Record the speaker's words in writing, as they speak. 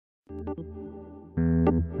Do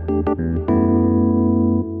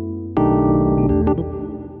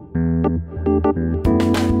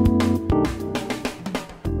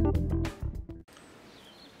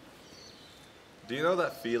you know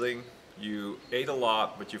that feeling? You ate a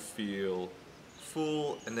lot, but you feel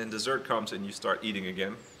full, and then dessert comes and you start eating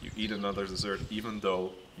again. You eat another dessert even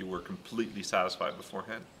though you were completely satisfied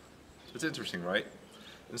beforehand. It's interesting, right?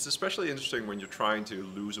 And it's especially interesting when you're trying to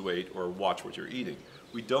lose weight or watch what you're eating.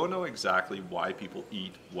 We don't know exactly why people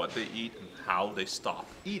eat what they eat and how they stop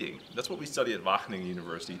eating. That's what we study at Wageningen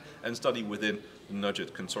University and study within the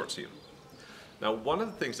Nudget consortium. Now, one of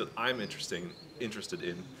the things that I'm interested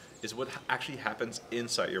in is what actually happens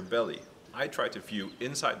inside your belly. I try to view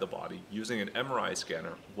inside the body using an MRI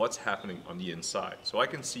scanner what's happening on the inside. So I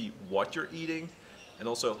can see what you're eating and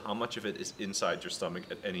also how much of it is inside your stomach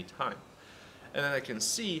at any time. And then I can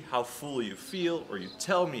see how full you feel, or you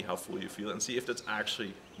tell me how full you feel, and see if that's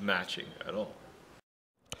actually matching at all.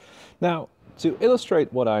 Now, to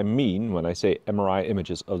illustrate what I mean when I say MRI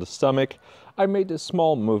images of the stomach, I made this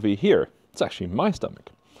small movie here. It's actually my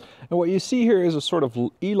stomach. And what you see here is a sort of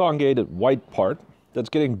elongated white part that's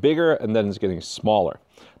getting bigger and then it's getting smaller.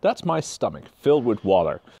 That's my stomach, filled with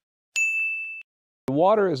water. The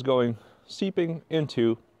water is seeping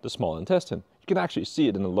into the small intestine. You can actually see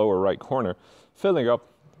it in the lower right corner, filling up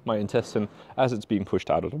my intestine as it's being pushed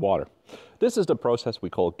out of the water. This is the process we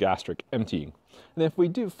call gastric emptying. And if we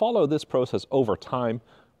do follow this process over time,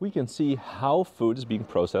 we can see how food is being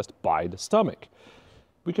processed by the stomach.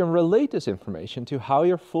 We can relate this information to how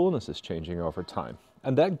your fullness is changing over time.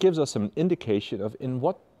 And that gives us an indication of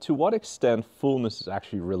to what extent fullness is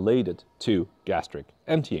actually related to gastric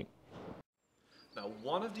emptying. Now,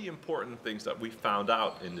 one of the important things that we found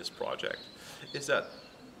out in this project is that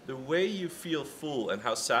the way you feel full and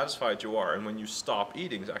how satisfied you are and when you stop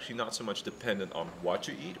eating is actually not so much dependent on what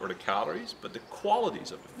you eat or the calories, but the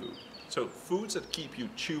qualities of the food. So foods that keep you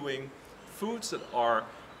chewing, foods that are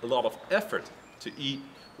a lot of effort to eat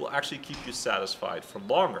will actually keep you satisfied for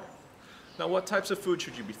longer. Now, what types of food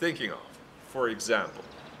should you be thinking of? For example,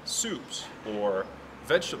 soups or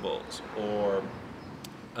vegetables or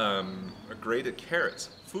grated carrots,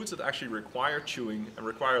 foods that actually require chewing and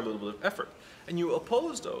require a little bit of effort. And you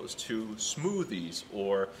oppose those to smoothies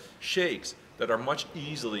or shakes that are more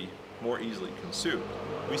easily consumed.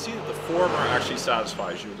 We see that the former actually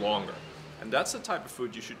satisfies you longer. And that's the type of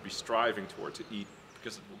food you should be striving toward to eat,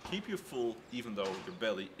 because it will keep you full even though your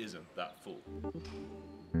belly isn't that full.